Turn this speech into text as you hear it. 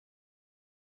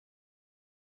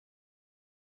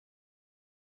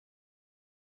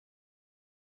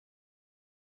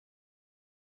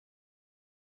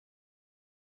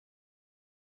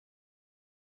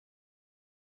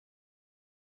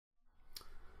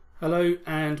Hello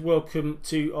and welcome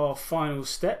to our final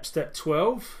step, step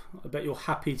 12. I bet you're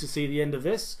happy to see the end of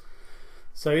this.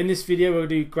 So in this video we'll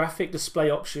do graphic display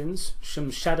options,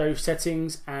 some shadow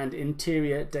settings and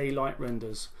interior daylight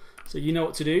renders. So you know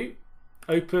what to do.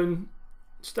 Open,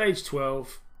 stage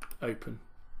 12, open.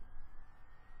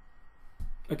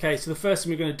 Okay, so the first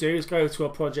thing we're going to do is go to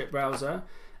our project browser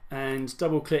and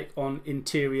double click on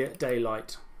interior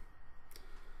daylight.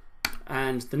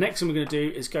 And the next thing we're going to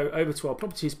do is go over to our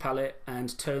properties palette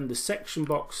and turn the section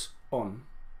box on.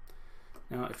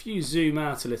 Now if you zoom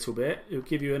out a little bit, it'll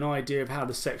give you an idea of how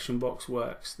the section box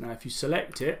works. Now if you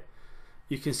select it,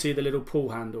 you can see the little pull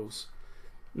handles.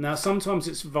 Now sometimes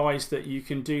it's advised that you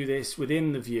can do this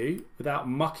within the view without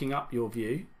mucking up your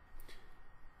view.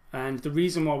 And the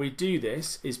reason why we do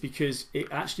this is because it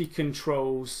actually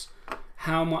controls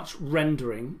how much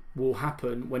rendering will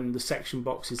happen when the section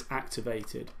box is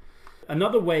activated.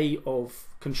 Another way of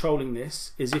controlling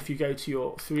this is if you go to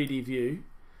your 3D view,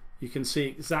 you can see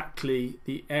exactly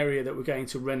the area that we're going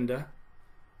to render.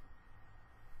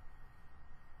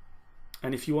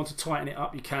 And if you want to tighten it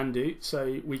up, you can do.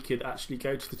 So we could actually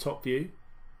go to the top view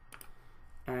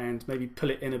and maybe pull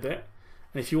it in a bit.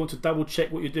 And if you want to double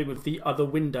check what you're doing with the other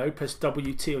window, press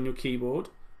WT on your keyboard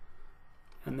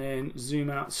and then zoom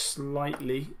out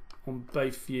slightly on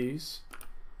both views.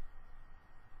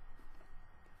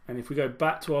 And if we go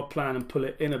back to our plan and pull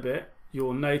it in a bit,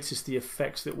 you'll notice the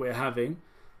effects that we're having.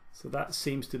 So that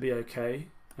seems to be okay.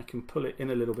 I can pull it in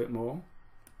a little bit more.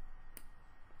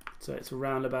 So it's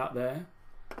around about there.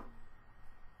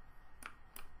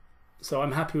 So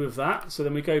I'm happy with that. So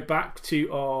then we go back to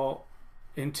our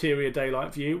interior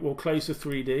daylight view. We'll close the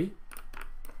 3D.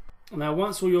 Now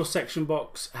once all your section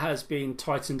box has been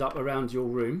tightened up around your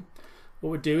room, what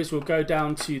we'll do is we'll go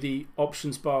down to the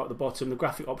options bar at the bottom, the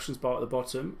graphic options bar at the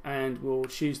bottom, and we'll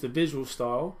choose the visual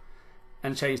style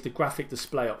and change the graphic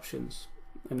display options.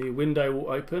 And the window will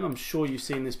open. I'm sure you've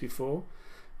seen this before.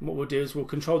 And what we'll do is we'll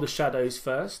control the shadows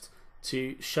first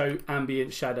to show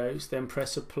ambient shadows, then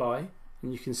press apply,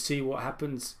 and you can see what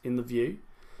happens in the view.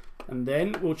 And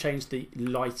then we'll change the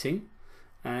lighting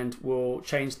and we'll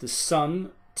change the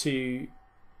sun to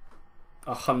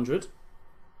 100.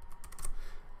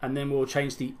 And then we'll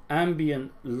change the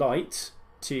ambient light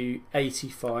to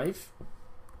 85,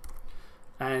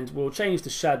 and we'll change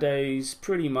the shadows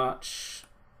pretty much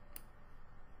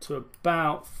to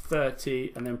about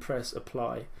 30 and then press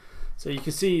apply. So you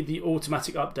can see the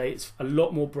automatic updates a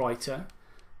lot more brighter,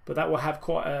 but that will have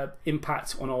quite an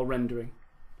impact on our rendering.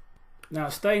 Now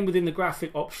staying within the graphic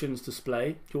options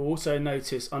display, you'll also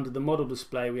notice under the model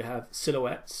display we have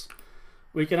silhouettes.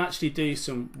 We can actually do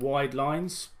some wide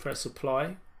lines, press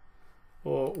apply.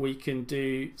 Or we can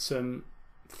do some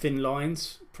thin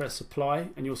lines, press apply,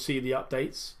 and you'll see the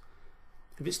updates.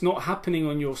 If it's not happening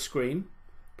on your screen,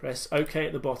 press OK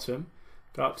at the bottom,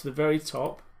 go up to the very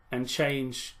top and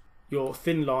change your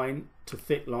thin line to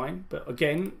thick line. But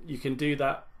again, you can do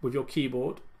that with your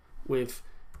keyboard with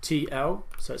TL,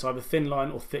 so it's either thin line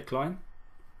or thick line.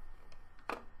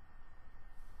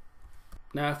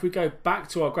 Now if we go back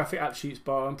to our graphic attributes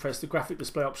bar and press the graphic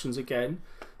display options again,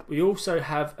 we also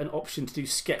have an option to do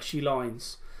sketchy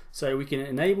lines. So we can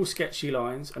enable sketchy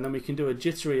lines and then we can do a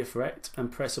jittery effect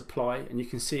and press apply, and you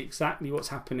can see exactly what's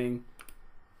happening,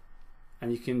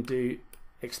 and you can do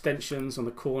extensions on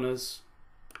the corners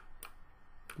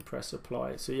and press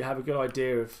apply. So you have a good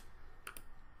idea of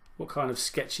what kind of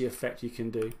sketchy effect you can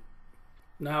do.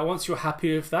 Now once you're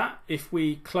happy with that, if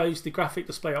we close the graphic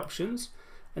display options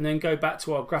and then go back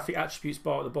to our graphic attributes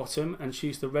bar at the bottom and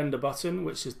choose the render button,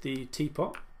 which is the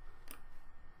teapot,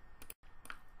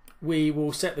 we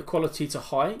will set the quality to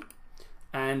high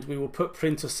and we will put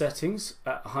printer settings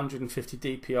at 150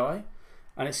 dpi.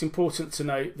 And it's important to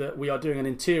note that we are doing an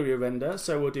interior render,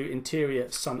 so we'll do interior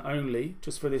sun only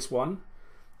just for this one.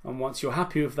 And once you're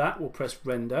happy with that, we'll press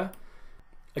render.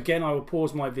 Again, I will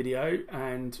pause my video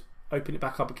and open it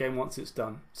back up again once it's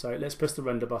done. So let's press the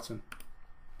render button.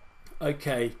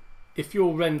 Okay, if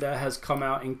your render has come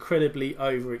out incredibly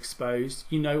overexposed,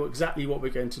 you know exactly what we're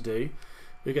going to do.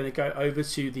 We're going to go over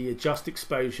to the adjust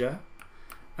exposure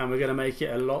and we're going to make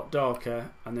it a lot darker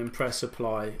and then press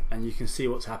apply, and you can see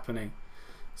what's happening.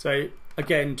 So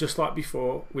again, just like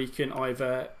before, we can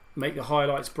either make the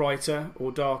highlights brighter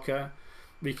or darker,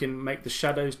 we can make the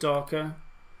shadows darker,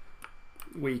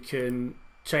 we can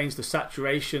change the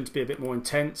saturation to be a bit more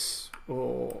intense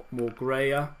or more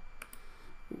grayer,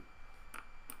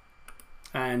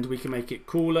 and we can make it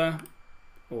cooler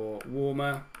or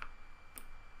warmer.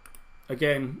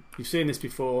 Again, you've seen this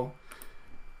before.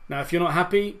 Now if you're not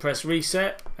happy, press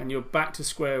reset and you're back to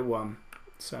square one.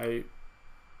 So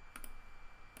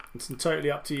It's totally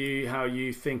up to you how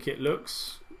you think it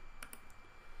looks.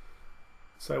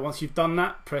 So once you've done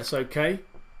that, press OK.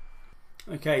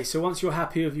 Okay, so once you're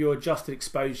happy with your adjusted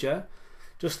exposure,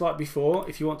 just like before,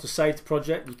 if you want to save the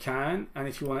project, you can, and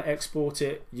if you want to export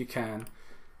it, you can.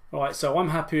 Alright, so I'm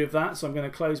happy with that, so I'm going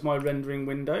to close my rendering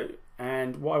window,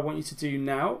 and what I want you to do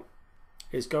now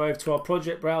is go over to our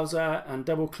project browser and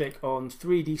double click on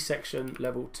 3D section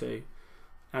level 2,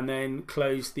 and then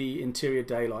close the interior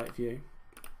daylight view.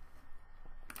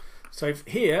 So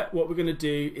here, what we're going to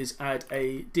do is add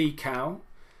a decal,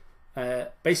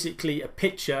 basically a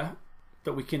picture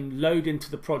that we can load into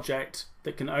the project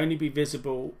that can only be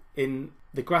visible in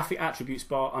the graphic attributes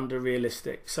bar under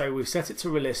realistic. So we've set it to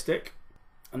realistic,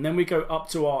 and then we go up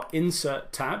to our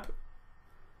insert tab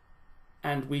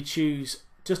and we choose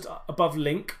just above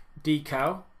link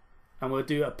decal, and we'll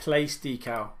do a place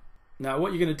decal. Now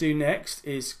what you're going to do next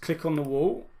is click on the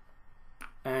wall,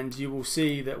 and you will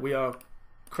see that we are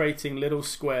creating little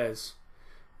squares.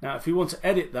 Now if we want to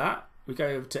edit that, we go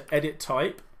over to edit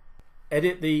type,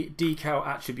 edit the decal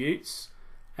attributes,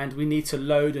 and we need to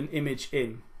load an image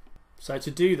in. So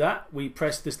to do that, we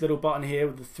press this little button here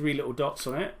with the 3 little dots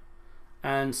on it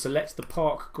and select the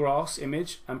park grass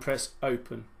image and press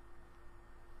open.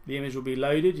 The image will be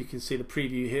loaded. You can see the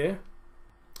preview here,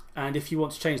 and if you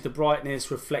want to change the brightness,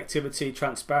 reflectivity,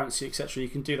 transparency, etc., you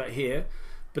can do that here,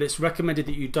 but it's recommended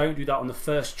that you don't do that on the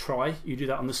first try, you do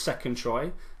that on the second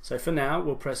try. So for now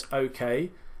we'll press OK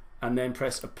and then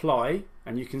press apply,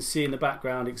 and you can see in the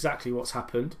background exactly what's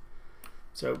happened.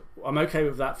 So I'm okay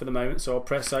with that for the moment, so I'll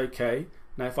press OK.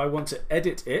 Now if I want to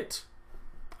edit it,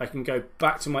 I can go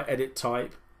back to my edit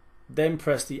type, then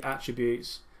press the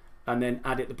attributes, and then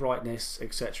edit the brightness,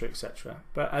 etc., etc.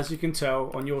 But as you can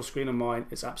tell on your screen and mine,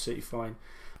 it's absolutely fine.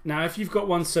 Now if you've got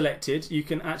one selected, you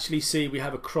can actually see we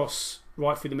have a cross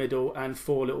right through the middle and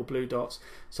 4 little blue dots.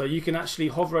 So you can actually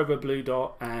hover over a blue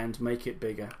dot and make it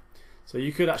bigger. So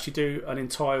you could actually do an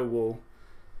entire wall.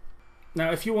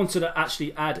 Now if you wanted to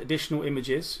actually add additional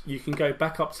images, you can go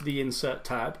back up to the insert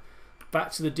tab,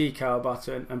 back to the decal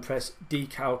button and press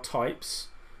decal types,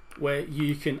 where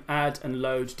you can add and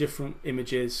load different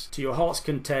images to your heart's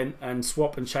content and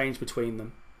swap and change between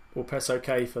them. We'll press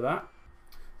OK for that.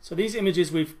 So these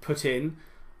images we've put in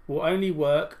will only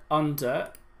work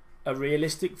under a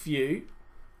realistic view,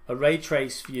 a ray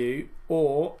trace view,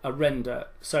 or a render.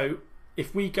 So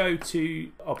if we go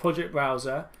to our project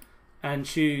browser and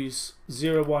choose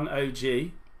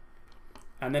 01OG,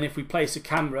 and then if we place a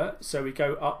camera, so we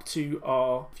go up to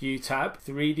our view tab,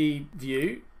 3D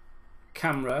view,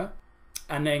 camera,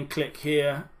 and then click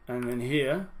here and then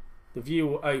here, the view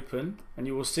will open and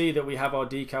you will see that we have our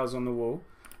decals on the wall.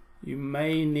 You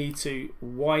may need to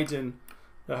widen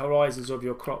the horizons of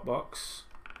your crop box,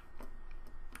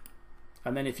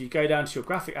 and then if you go down to your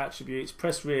graphic attributes,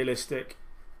 press realistic,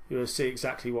 you will see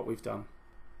exactly what we've done.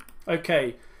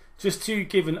 Okay, just to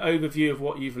give an overview of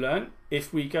what you've learned,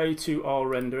 if we go to our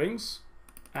renderings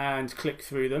and click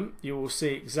through them, you will see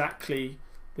exactly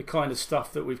the kind of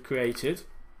stuff that we've created.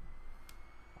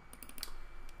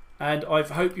 And I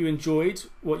hope you enjoyed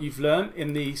what you've learned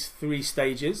in these 3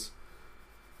 stages.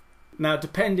 Now,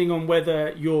 depending on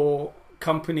whether your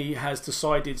company has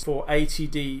decided for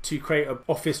ATD to create an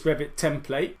Office Revit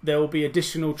template, there will be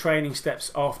additional training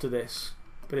steps after this.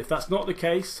 But if that's not the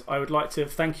case, I would like to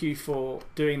thank you for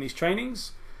doing these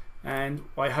trainings, and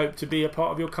I hope to be a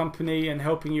part of your company and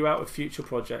helping you out with future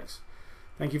projects.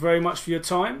 Thank you very much for your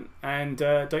time, and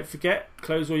don't forget,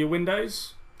 close all your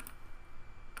windows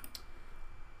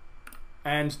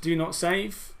and do not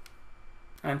save,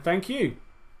 and thank you.